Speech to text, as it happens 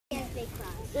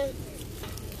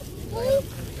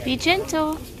Be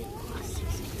gentle.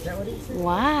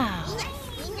 Wow.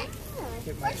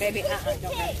 Baby, don't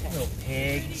little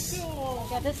pigs.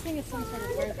 Yeah, this thing is some sort of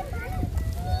bird.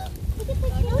 Baby,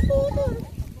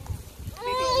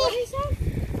 what is that?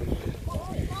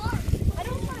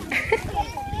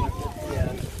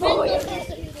 Oh,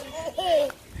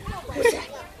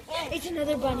 it's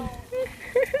another bunny.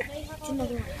 It's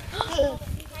another one.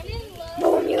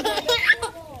 Boom, you got it.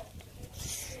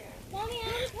 Mommy, I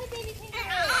want to put baby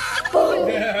kangaroo. Boom.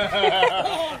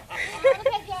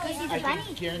 I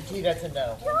can guarantee that's a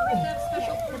no.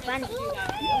 The bunny.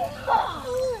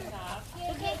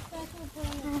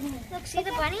 Look, see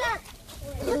the bunny?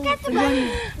 Look at the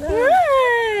bunny.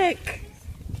 look.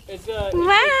 It's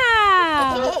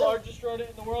Wow. the largest rodent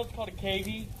in the world. It's called a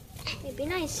cavy. It'd be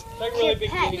nice. It's like a really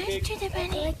big guinea pig. To the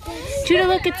bunny. Like this. Judah,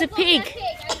 look, it's a pig.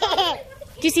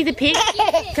 Do you see the pig?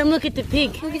 Come look at the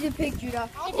pig. Look at the pig, Judah.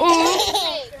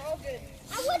 Oh.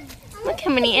 Look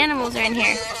how many animals are in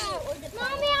here.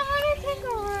 Mommy, I want a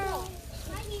kangaroo.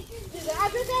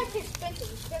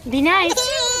 Be nice.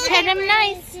 Pet him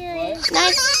nice.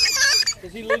 Nice.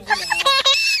 Because he lives in the house.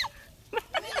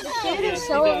 He's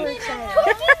so overexcited.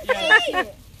 Yeah.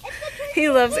 He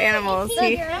loves animals. Look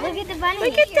at the bunny.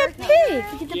 Look at the pig.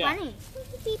 Look at the bunny.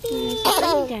 There's a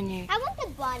bunny down here. I want the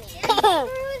bunny.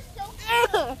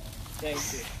 Thank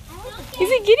you. Is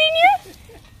it getting you?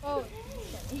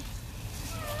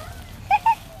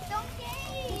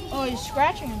 Oh, he's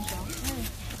scratching himself.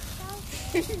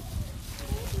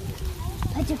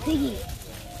 That's a piggy.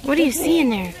 What do you see in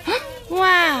there?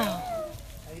 Wow.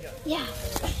 Yeah.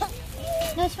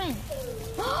 No, it's fine.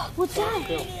 What's that?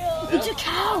 It's a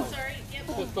cow.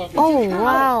 Oh,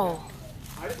 wow.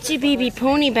 It's a baby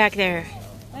pony back there.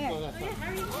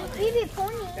 Baby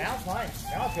pony. Now it's fine.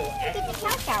 Now I feel Look at the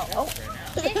cow.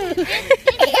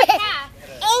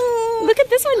 Oh. Look at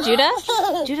this one, Judah.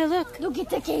 Judah, look. Look at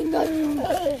the kangaroo.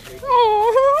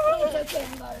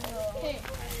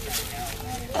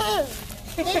 Oh.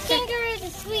 This kangaroo is a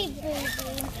sweet baby.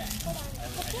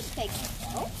 What's this pig?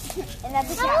 And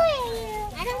that's a cow.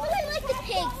 I don't really like the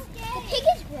pig. The pig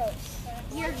is gross.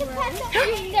 You're gross.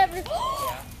 You never.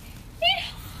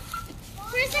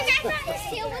 First time I thought his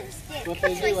tail was a stick. what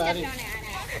they do, Addie.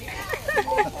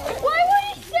 Why would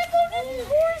he step on his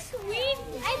horse, sweet?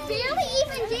 I barely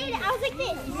even did. I was like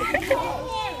this.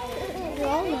 We're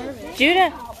all nervous.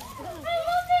 Judah,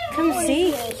 come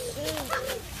see.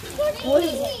 What is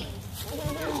it?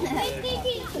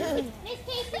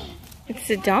 It's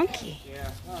a donkey.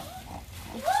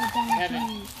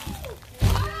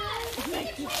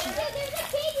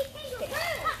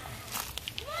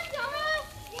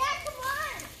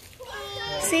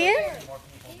 See it?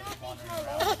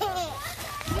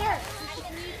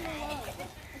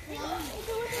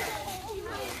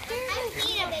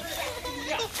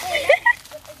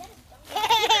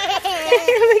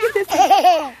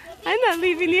 I'm not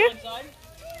leaving you.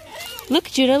 Look,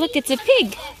 Judah, look, it's a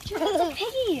pig. It's a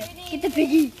piggy. Get the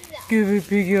piggy. Give a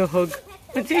piggy a hug.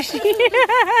 What do you think?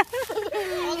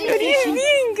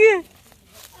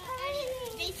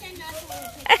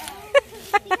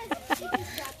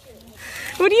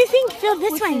 What do you think? Feel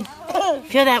this one.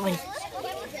 Feel that one.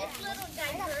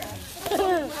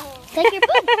 Take your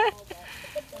book.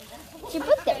 It's your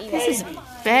book that you read. This is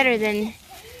better than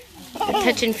the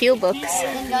touch and feel books.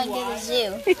 Than going to the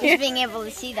zoo. Just being able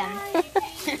to see them.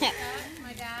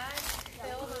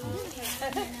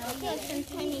 Some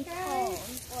tiny toes.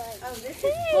 I'll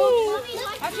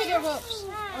take your ropes.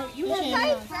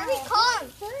 Very calm.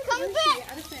 Come back.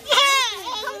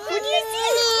 What do you see?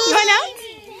 You want out?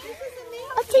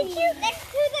 I'll take you. Next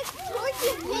to the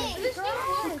torture pig.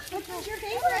 Which is your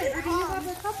favorite? Or do you have a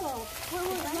couple?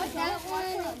 That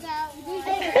one.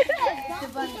 The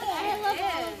bunny. I love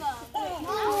it.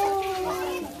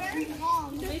 It's very calm.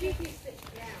 Maybe if you sit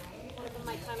down, one of them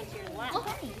might come into your lap.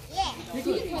 Yeah. This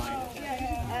one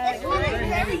is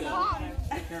very calm.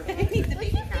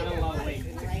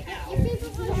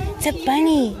 It's a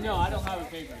bunny. No, I don't have a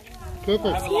favorite. Cooper.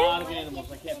 I have a lot of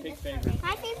animals. I can't pick favorites.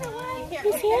 My favorite one.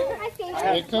 You see it? My favorite. I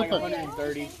have like Cooper.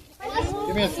 130.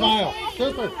 Give me a smile.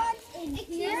 Cooper.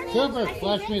 Cooper,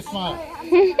 flash me a smile.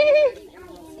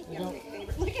 Wow.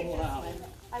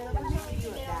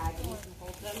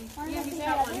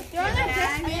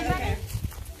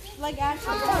 Like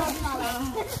actually.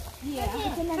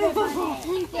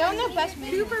 They're on the best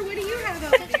menu. Cooper, what do you have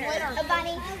over there? A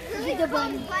bunny. The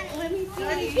bunny.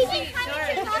 He can come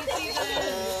into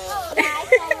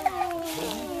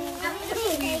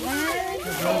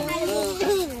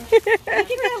Look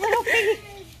at that little piggy.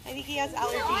 I think he has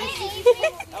allergies.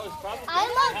 That was probably. I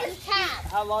love this cat.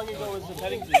 How long ago was the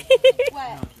petting zoo?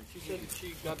 What? She said that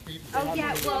she got. Oh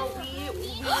yeah, well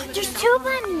we There's 2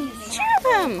 bunnies. 2 of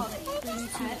them.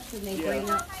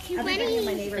 everybody in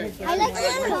my neighborhood I like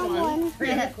gets the small one.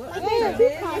 That'd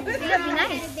be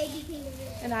nice.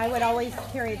 And I would always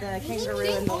carry the kangaroo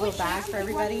in the little bag for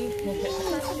everybody.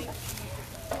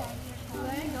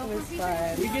 It was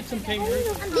fun. We get some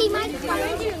kangaroos. Do you mind?